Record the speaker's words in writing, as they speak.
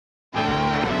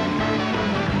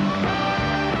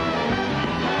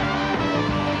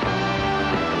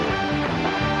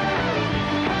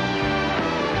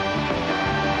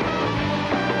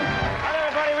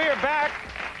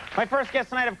My first guest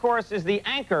tonight, of course, is the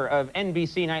anchor of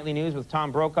NBC Nightly News with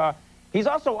Tom Brokaw. He's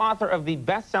also author of the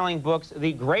best-selling books,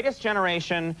 The Greatest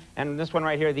Generation, and this one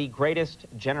right here, The Greatest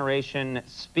Generation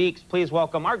Speaks. Please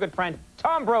welcome our good friend,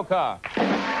 Tom Brokaw.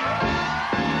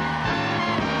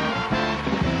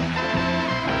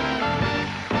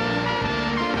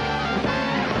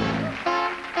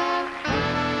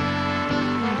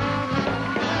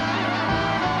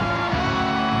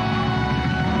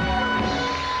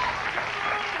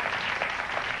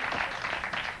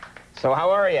 So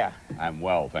how are you? I'm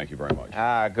well, thank you very much.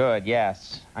 Ah, good,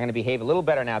 yes. I'm going to behave a little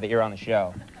better now that you're on the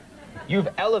show. You've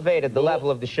elevated the level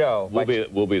of the show.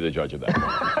 We'll be the judge of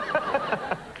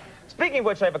that. Speaking of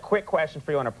which, I have a quick question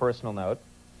for you on a personal note.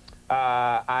 You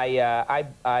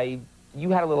had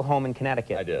a little home in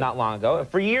Connecticut. I did. Not long ago.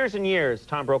 For years and years,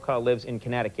 Tom Brokaw lives in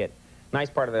Connecticut. Nice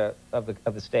part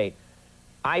of the state.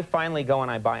 I finally go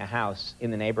and I buy a house in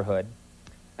the neighborhood.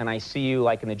 And I see you,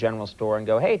 like, in the general store and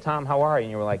go, hey, Tom, how are you?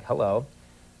 And you were like, hello.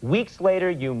 Weeks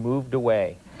later, you moved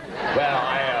away.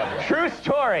 Well, True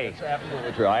story. It's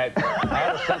absolutely true. I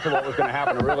had a sense of what was going to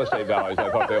happen in real estate values. I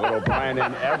thought they were O'Brien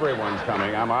in, everyone's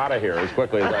coming. I'm out of here as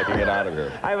quickly as I can get out of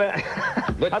here. I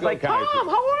was like, Tom,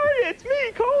 how are you? It's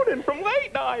me, Conan, from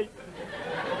Late Night.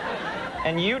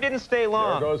 And you didn't stay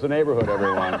long. There goes the neighborhood,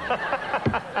 everyone.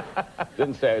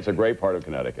 Didn't stay. It's a great part of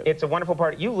Connecticut. It's a wonderful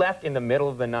part. You left in the middle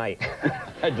of the night.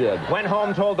 I did. Went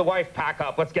home, told the wife, pack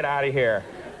up, let's get out of here.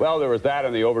 Well, there was that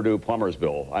and the overdue plumber's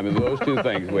bill. I mean, those two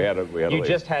things we had to leave. You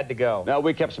just had to go. Now,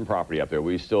 we kept some property up there.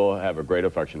 We still have a great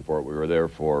affection for it. We were there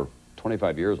for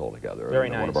 25 years altogether. Very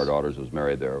nice. One of our daughters was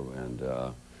married there, and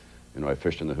you know, I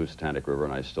fished in the Housatonic River,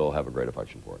 and I still have a great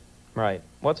affection for it. Right.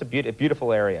 Well, it's a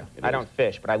beautiful area. I don't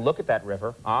fish, but I look at that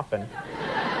river often.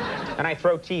 And I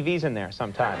throw TVs in there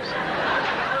sometimes.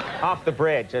 Off the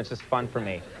bridge. It's just fun for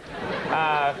me.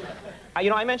 You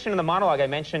know, I mentioned in the monologue, I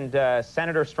mentioned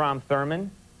Senator Strom Thurmond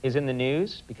is in the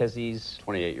news because he's...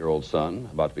 28-year-old son,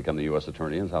 about to become the U.S.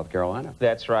 Attorney in South Carolina.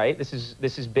 That's right. This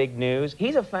is big news.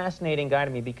 He's a fascinating guy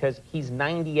to me because he's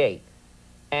 98.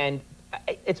 And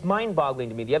it's mind-boggling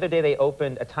to me. The other day they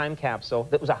opened a time capsule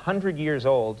that was 100 years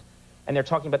old. And they're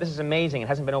talking about, this is amazing, it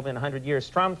hasn't been open in 100 years.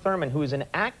 Strom Thurmond, who is an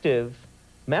active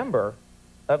member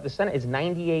of the Senate, is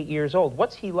 98 years old.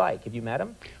 What's he like? Have you met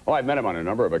him? Oh, I've met him on a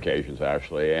number of occasions,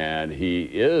 actually, and he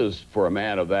is, for a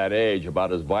man of that age,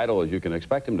 about as vital as you can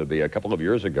expect him to be. A couple of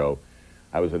years ago,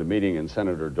 I was at a meeting in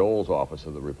Senator Dole's office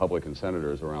of the Republican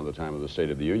senators around the time of the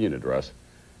State of the Union address,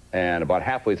 and about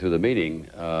halfway through the meeting,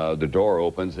 the door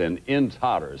opens and in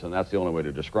totters, and that's the only way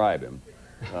to describe him.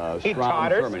 He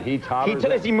totters? He totters.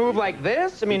 Does he move like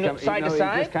this? I mean, side to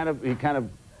side? He kind of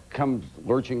comes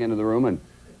lurching into the room, and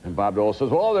Bob Dole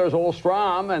says, well, there's old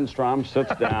Strom, and Strom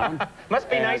sits down. Must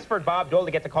be nice for Bob Dole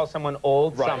to get to call someone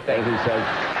old something. And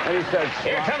he says,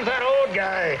 here comes that old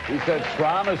guy. He said,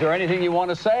 Strom, is there anything you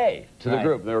want to say to the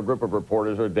group? There were a group of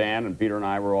reporters, or Dan and Peter and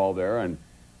I were all there,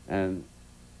 and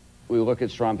we look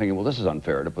at Strom thinking, well, this is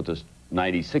unfair to put this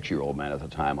 96-year-old man at the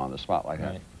time on the spot like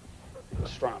that.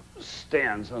 Strom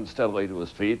stands unsteadily to his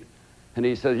feet, and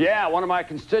he says, yeah, one of my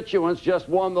constituents just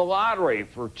won the lottery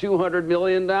for $200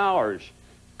 million.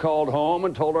 Called home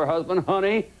and told her husband,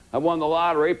 honey, I won the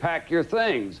lottery, pack your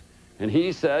things. And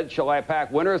he said, shall I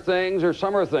pack winter things or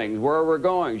summer things? Where are we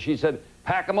going? She said,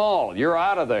 pack them all, you're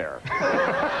out of there.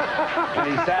 And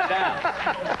he sat down.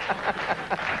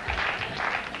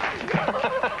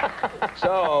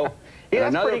 So,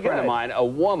 another friend of mine, a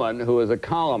woman who is a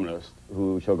columnist,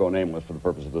 who shall go nameless for the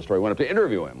purpose of the story, went up to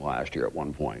interview him last year at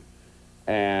one point.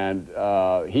 And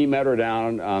he met her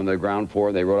down on the ground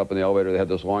floor. They rode up in the elevator. They had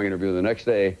this long interview. The next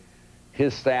day,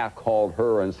 his staff called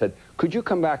her and said, could you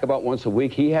come back about once a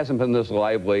week? He hasn't been this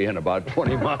lively in about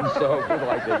 20 months, so we'd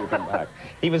like to have you come back.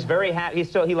 He was very happy.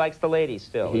 He likes the ladies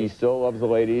still. He still loves the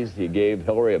ladies. He gave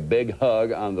Hillary a big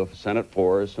hug on the Senate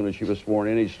floor as soon as she was sworn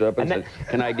in. He stood up and said,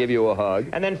 can I give you a hug?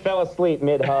 And then fell asleep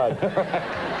mid-hug.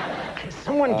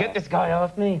 Someone get this guy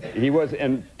off me. He was,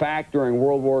 in fact, during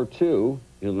World War II,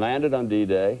 he landed on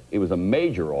D-Day. He was a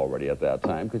major already at that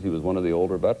time because he was one of the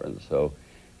older veterans. So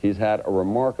he's had a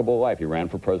remarkable life. He ran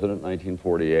for president in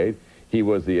 1948. He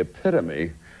was the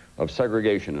epitome of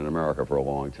segregation in America for a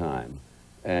long time.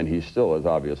 And he still is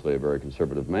obviously a very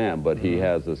conservative man, but he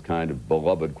has this kind of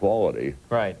beloved quality.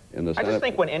 Right. In the Senate. I just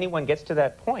think when anyone gets to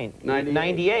that point,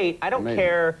 98, I don't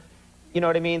care. You know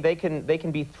what I mean? They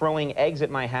can be throwing eggs at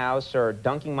my house or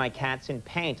dunking my cats in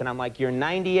paint, and I'm like, you're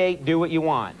 98, do what you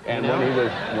want. And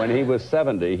when he was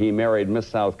 70, he married Miss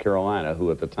South Carolina, who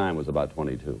at the time was about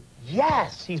 22.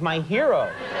 Yes, he's my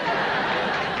hero.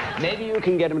 Maybe you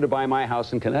can get him to buy my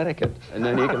house in Connecticut, and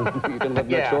then you can live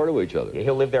next door to each other.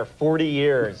 He'll live there 40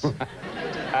 years.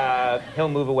 He'll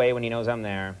move away when he knows I'm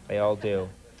there. They all do.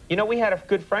 You know, we had a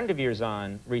good friend of yours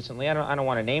on recently. I don't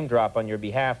want to name drop on your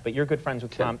behalf, but you're good friends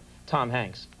with Tom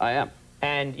Hanks. I am.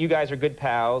 And you guys are good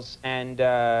pals, and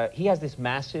he has this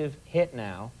massive hit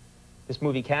now, this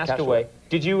movie Castaway.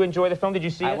 Did you enjoy the film? Did you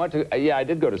see it? Yeah, I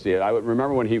did go to see it. I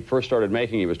remember when he first started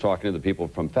making, he was talking to the people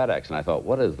from FedEx, and I thought,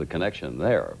 what is the connection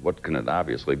there? What can it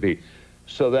obviously be?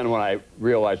 So then when I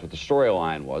realized what the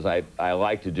storyline was, I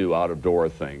like to do out-of-door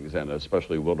things, and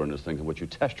especially wilderness things in which you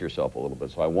test yourself a little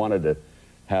bit. So I wanted to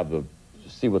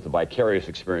see what the vicarious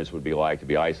experience would be like to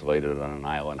be isolated on an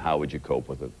island. How would you cope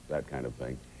with it? That kind of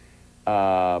thing.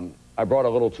 I brought a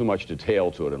little too much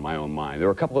detail to it in my own mind. There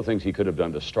were a couple of things he could have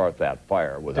done to start that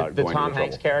fire without going to the trouble. The Tom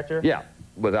Hanks character? Yeah,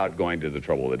 without going to the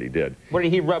trouble that he did. What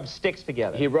did he rub sticks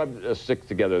together? He rubbed sticks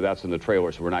together. That's in the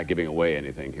trailer, so we're not giving away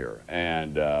anything here.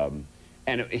 And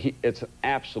it's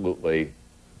absolutely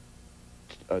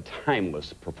a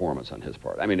timeless performance on his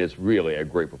part. I mean, it's really a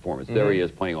great performance. There he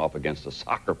is playing off against a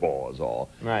soccer ball is all.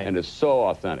 Right. And it's so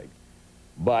authentic.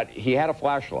 But he had a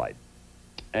flashlight.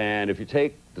 And if you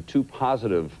take the two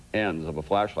positive ends of a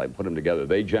flashlight and put them together,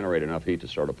 they generate enough heat to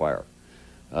start a fire.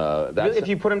 Really? If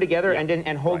you put them together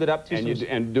and hold it up to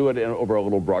and do it over a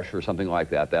little brush or something like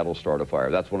that, that'll start a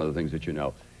fire. That's one of the things that you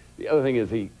know. The other thing is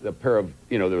the pair of,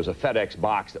 you know, there was a FedEx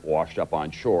box that washed up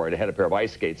on shore. It had a pair of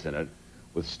ice skates in it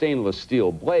with stainless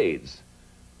steel blades.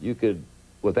 You could,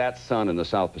 with that sun in the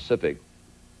South Pacific,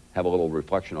 have a little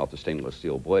reflection off the stainless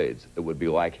steel blades. It would be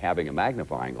like having a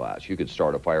magnifying glass. You could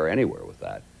start a fire anywhere with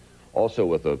that. Also,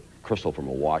 with a crystal from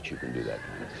a watch, you can do that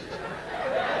kind of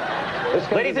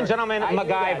thing. Ladies and gentlemen,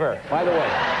 MacGyver. By the way.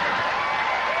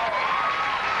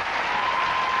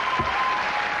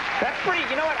 That's pretty,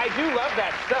 you know what, I do love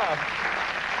that stuff.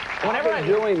 Whenever I'm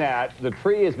doing that, the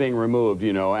tree is being removed,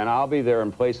 you know, and I'll be there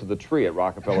in place of the tree at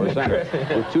Rockefeller Center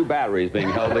with two batteries being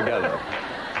held together.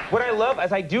 What I love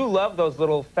is I do love those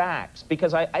little facts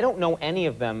because I don't know any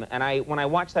of them, and when I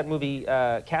watched that movie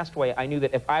Castaway, I knew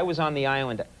that if I was on the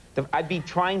island, I'd be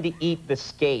trying to eat the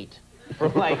skate. Or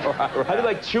like, I'd be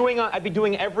like chewing on, I'd be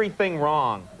doing everything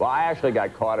wrong. Well, I actually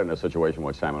got caught in a situation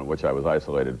one time in which I was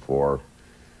isolated for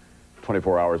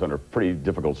 24 hours under pretty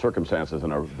difficult circumstances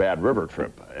in a bad river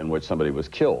trip in which somebody was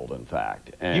killed, in fact.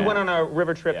 And you went on a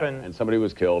river trip and somebody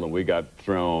was killed, and we got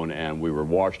thrown, and we were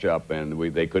washed up, and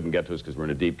they couldn't get to us because we're in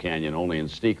a deep canyon, only in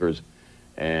sneakers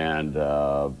and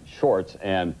shorts,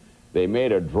 and they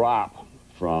made a drop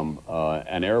from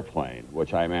an airplane,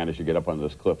 which I managed to get up on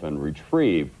this cliff and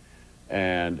retrieve,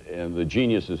 and the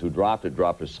geniuses who dropped it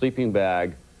dropped a sleeping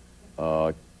bag,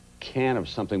 can of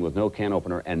something with no can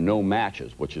opener and no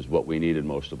matches, which is what we needed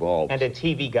most of all. And a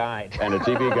TV guide. And a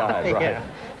TV guide, right. Yeah.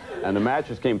 And the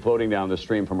matches came floating down the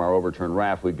stream from our overturned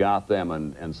raft. We got them,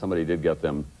 and somebody did get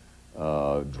them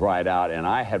dried out. And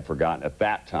I had forgotten at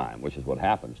that time, which is what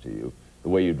happens to you, the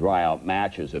way you dry out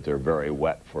matches if they're very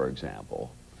wet, for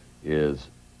example, is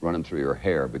run them through your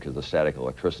hair, because the static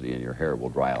electricity in your hair will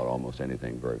dry out almost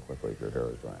anything very quickly if your hair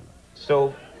is drying out.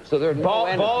 So there's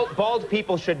bald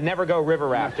people should never go river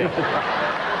rafting.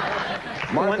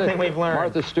 One thing we've learned.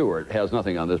 Martha Stewart has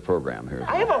nothing on this program here.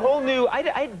 I have a whole new,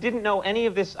 I didn't know any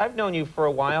of this. I've known you for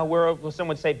a while. We're, some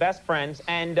would say, best friends,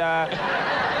 and...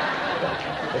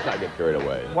 Let's not get carried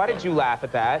away. Why did you laugh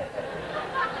at that?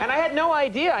 And I had no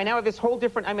idea. I now have this whole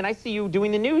different... I mean, I see you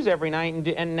doing the news every night,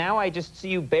 and now I just see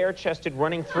you bare-chested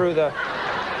running through the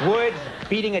woods,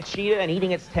 beating a cheetah and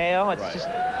eating its tail. It's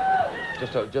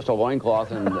just a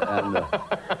loincloth and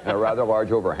a rather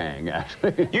large overhang,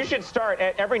 actually. You should start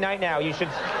every night now. You should...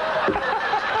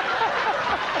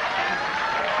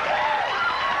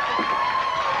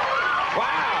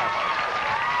 Wow.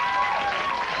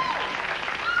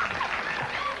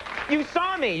 You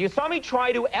saw me. You saw me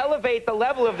try to elevate the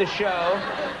level of the show,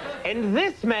 and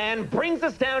this man brings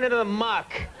us down into the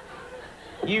muck.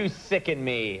 You sicken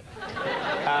me.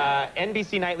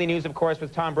 NBC Nightly News, of course,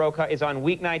 with Tom Brokaw is on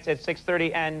weeknights at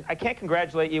 6:30, and I can't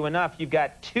congratulate you enough. You've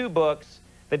got 2 books.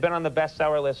 They've been on the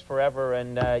bestseller list forever,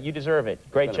 and you deserve it.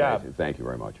 Great job. Amazing. Thank you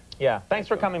very much. Yeah, thanks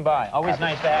for coming by. Always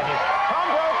nice to have you.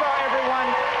 Tom Brokaw, everyone.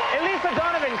 Elisa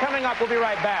Donovan coming up. We'll be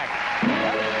right back.